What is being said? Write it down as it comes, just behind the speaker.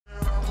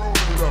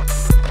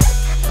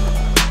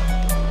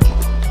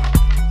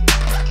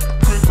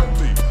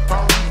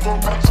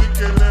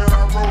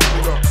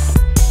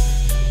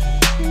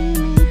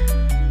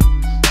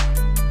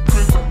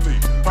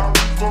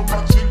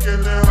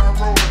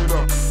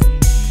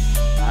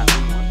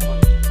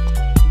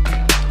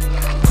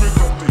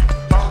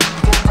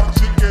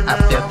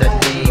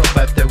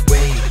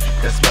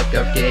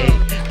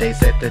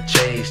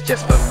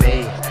just for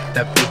me.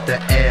 The B,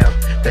 the M,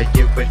 the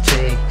U and T,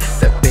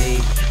 the B,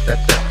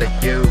 the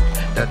U,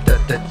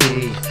 the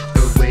D.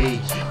 Ooh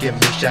wee, give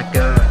me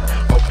shotgun.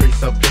 Oh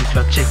please,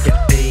 no chicken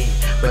feed,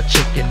 but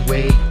chicken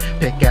weed.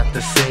 Pick out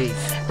the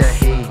seeds, the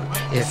heat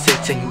is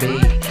hitting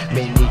me.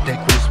 Me need the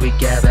cruise, we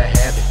gotta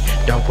have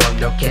it. Don't want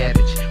no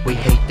cabbage, we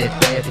hate that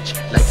baggage.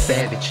 Like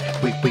savage,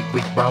 we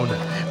boner.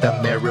 The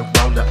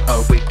marijuana,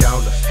 oh we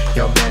donors.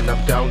 Yo man,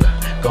 I'm gonna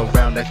go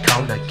round the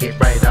corner, get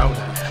right on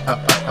her.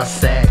 A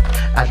sack,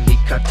 I need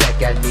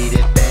contact, I need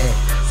it bad,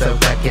 so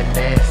I can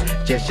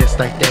ask. Just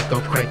like that, go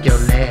crank your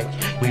leg.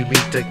 We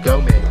need to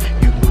go, man.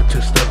 You move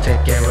too slow,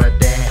 take care of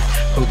that.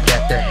 Who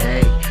got the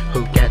hay?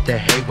 Who got the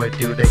hay? Where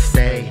do they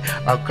stay?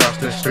 Across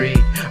the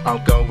street,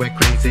 I'm going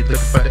crazy, look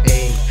for the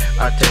ink.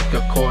 I take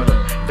a quarter,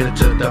 fill it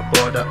to the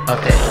border of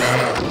that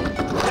land.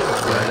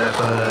 What a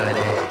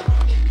buddy.